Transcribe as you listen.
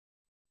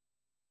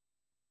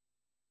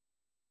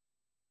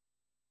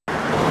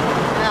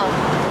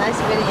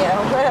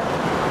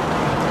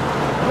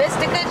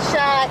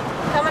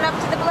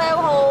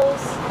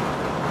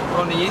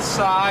on the east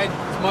side.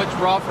 It's much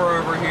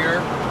rougher over here.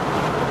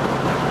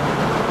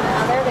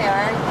 Oh, there they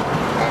are.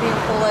 Maybe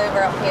we'll pull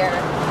over up here.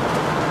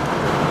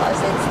 Because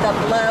it's the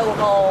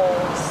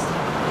blowholes.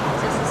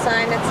 Is this a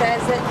sign that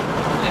says it?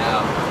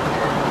 Yeah.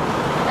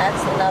 That's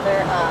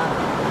another,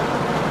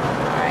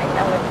 alright,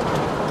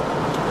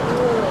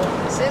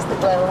 ooh, this is the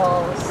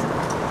blowholes.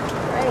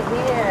 Right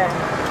here.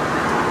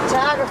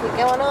 Photography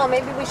going on.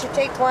 Maybe we should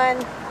take one.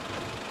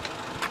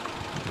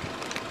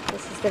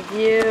 This is the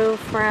view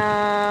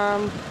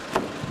from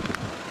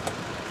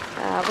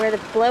where the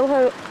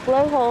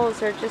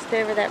blowholes are, just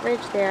over that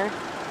ridge there.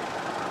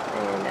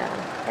 And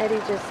Eddie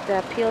just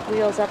peeled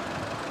wheels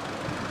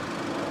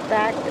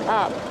backed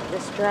up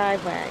this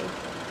driveway.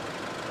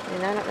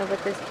 And I don't know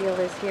what this deal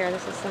is here.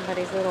 This is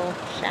somebody's little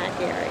shack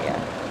area.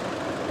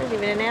 There's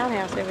even an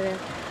outhouse over there.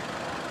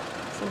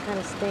 Some kind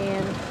of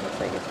stand. Looks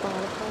like it's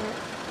falling apart.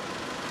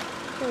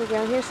 Here we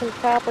go. Here's some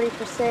property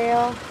for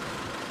sale.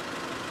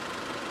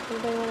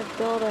 Anybody want to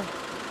build a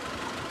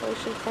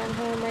oceanfront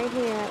home right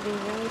here? That'd be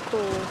really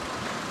cool.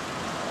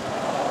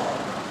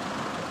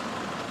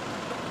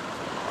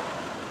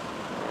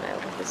 I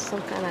don't know if it's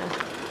some kind of...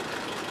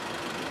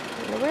 I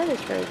don't know where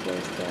this road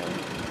goes to.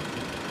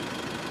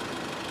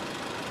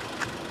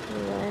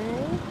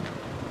 Anyway.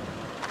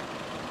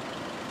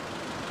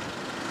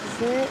 This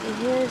is it. And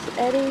here's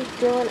Eddie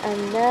doing a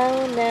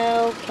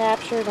no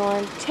captured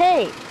on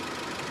tape.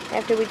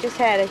 After we just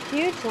had a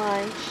huge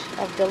lunch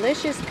of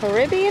delicious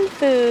Caribbean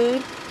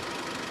food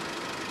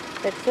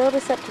that filled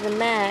us up to the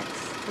max.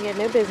 We had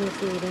no business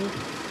eating.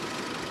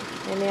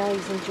 And now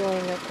he's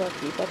enjoying a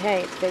cookie. But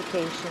hey, it's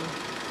vacation.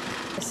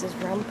 This is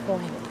Rum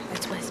Point.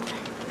 Let's whisper.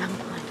 Rum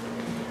Point.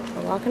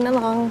 We're walking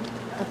along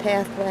a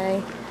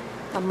pathway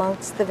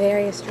amongst the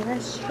various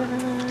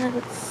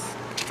restaurants.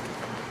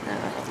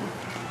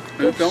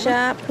 Gift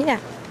shop.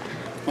 Yeah.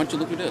 Why don't you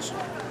look at this?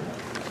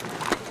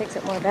 Takes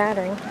up more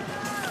battery.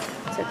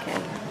 It's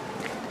okay.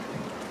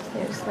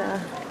 There's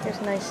a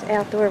nice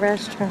outdoor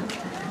restaurant.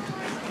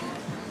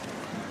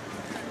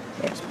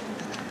 There's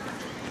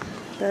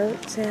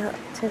boats out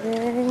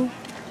today.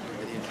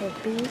 The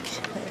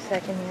beach. Wait a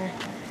second here.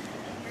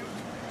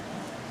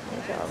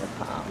 There's all the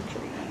palm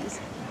trees.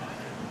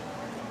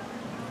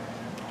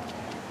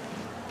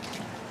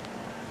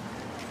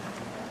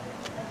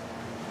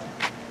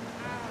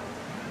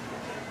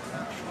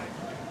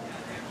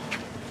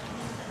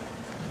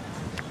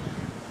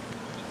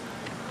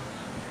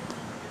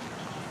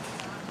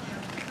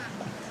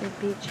 The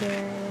beach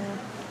area.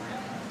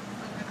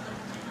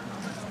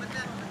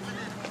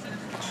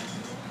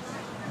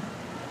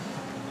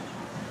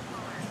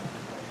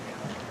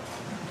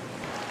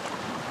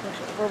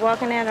 We're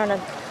walking out on a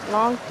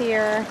long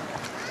pier.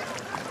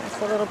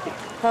 That's a little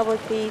public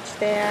beach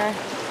there.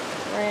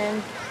 We're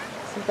in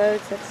some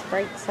boats. That's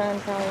bright sun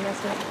probably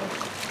messing up.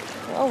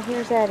 Oh,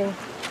 here's Eddie.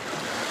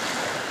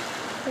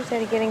 Here's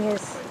Eddie getting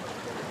his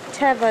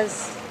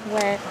tevas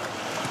wet.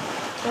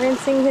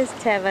 Rinsing his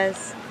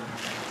tevas.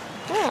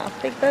 Oh,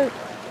 big boat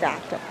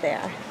docked up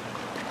there.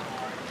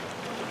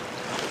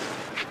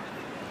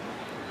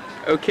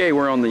 Okay,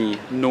 we're on the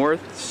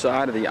north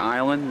side of the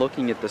island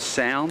looking at the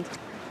sound.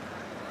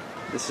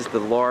 This is the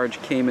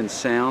large Caymen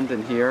Sound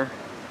in here.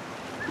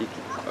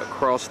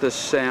 Across this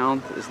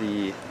sound is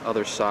the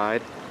other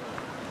side.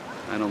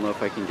 I don't know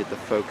if I can get the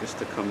focus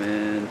to come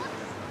in.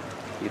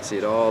 You can see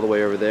it all the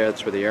way over there.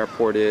 That's where the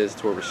airport is.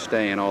 It's where we're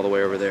staying, all the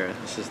way over there.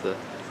 This is the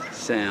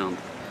sound.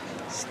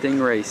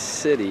 Stingray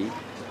City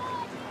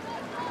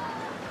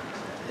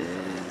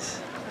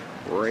is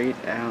right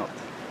out.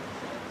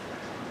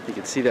 You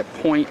can see that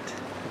point.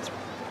 It's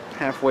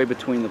halfway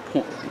between the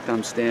point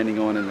I'm standing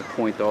on and the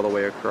point all the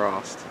way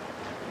across.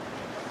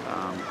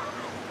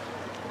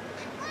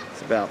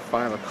 It's about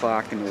 5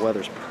 o'clock and the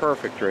weather's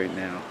perfect right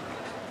now.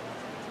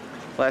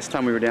 Last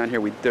time we were down here,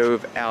 we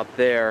dove out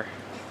there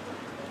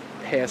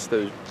past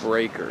those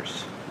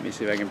breakers. Let me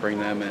see if I can bring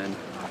them in.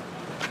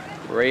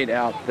 Right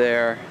out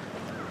there.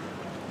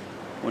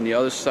 On the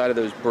other side of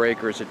those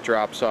breakers, it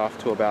drops off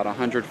to about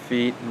 100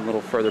 feet, and a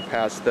little further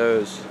past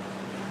those,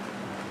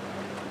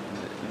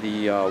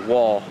 the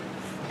wall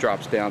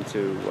drops down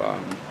to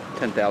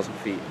 10,000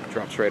 feet. It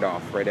drops right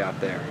off, right out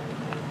there.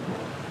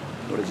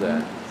 What is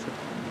that?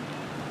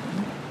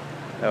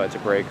 Oh, it's a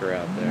breaker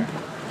out there.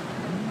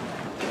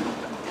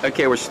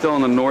 Okay, we're still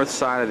on the north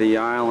side of the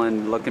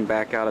island, looking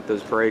back out at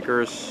those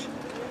breakers,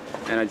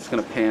 and I'm just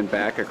going to pan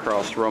back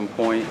across Rum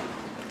Point.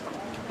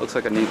 Looks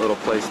like a neat little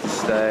place to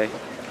stay.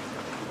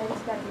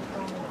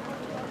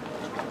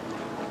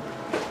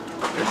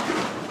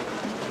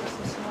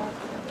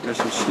 There's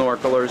some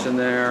snorkelers in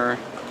there.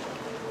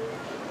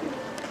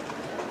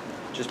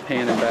 Just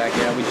panning back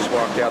out. We just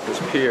walked out this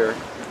pier.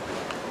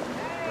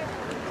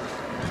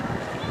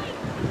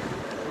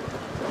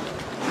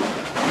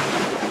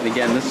 And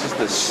again, this is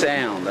the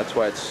sound. That's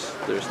why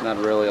there's not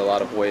really a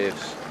lot of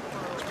waves.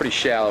 It's pretty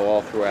shallow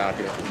all throughout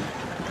here.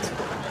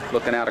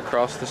 Looking out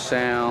across the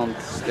sound,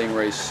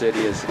 Stingray City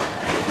is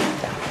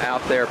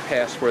out there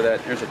past where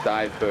there's a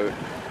dive boat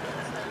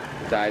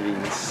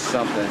diving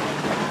something.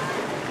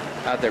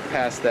 Out there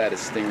past that is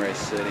Stingray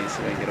City,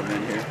 so we can get them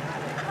in here.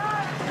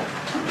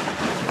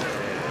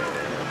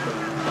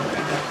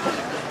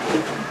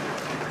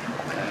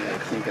 I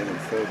can't get them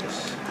in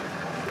focus.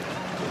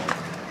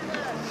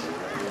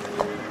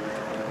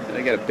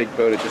 I got a big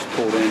boat that just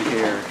pulled in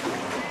here.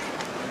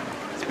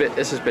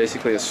 This is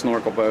basically a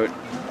snorkel boat.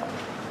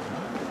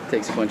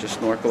 Takes a bunch of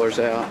snorkelers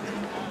out.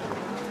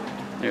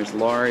 There's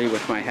Laurie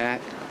with my hat.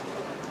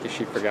 If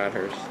she forgot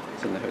hers,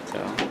 it's in the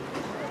hotel.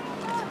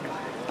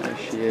 There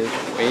she is.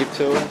 Wave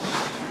to us.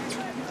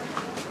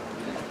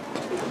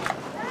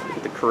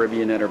 With the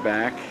Caribbean at her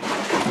back.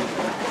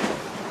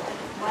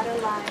 Water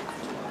line.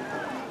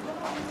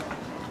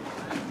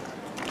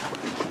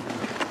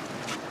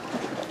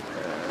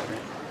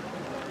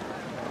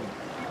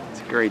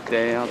 It's a great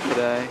day out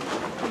today.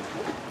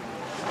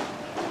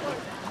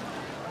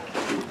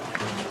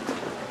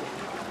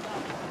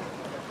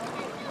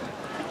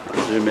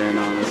 Zoom in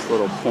on this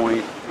little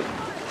point.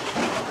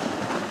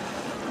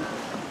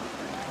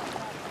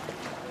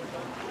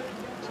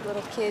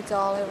 Little kids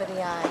all over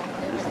the island.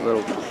 There's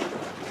little.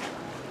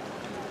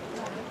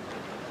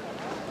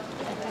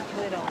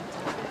 Little.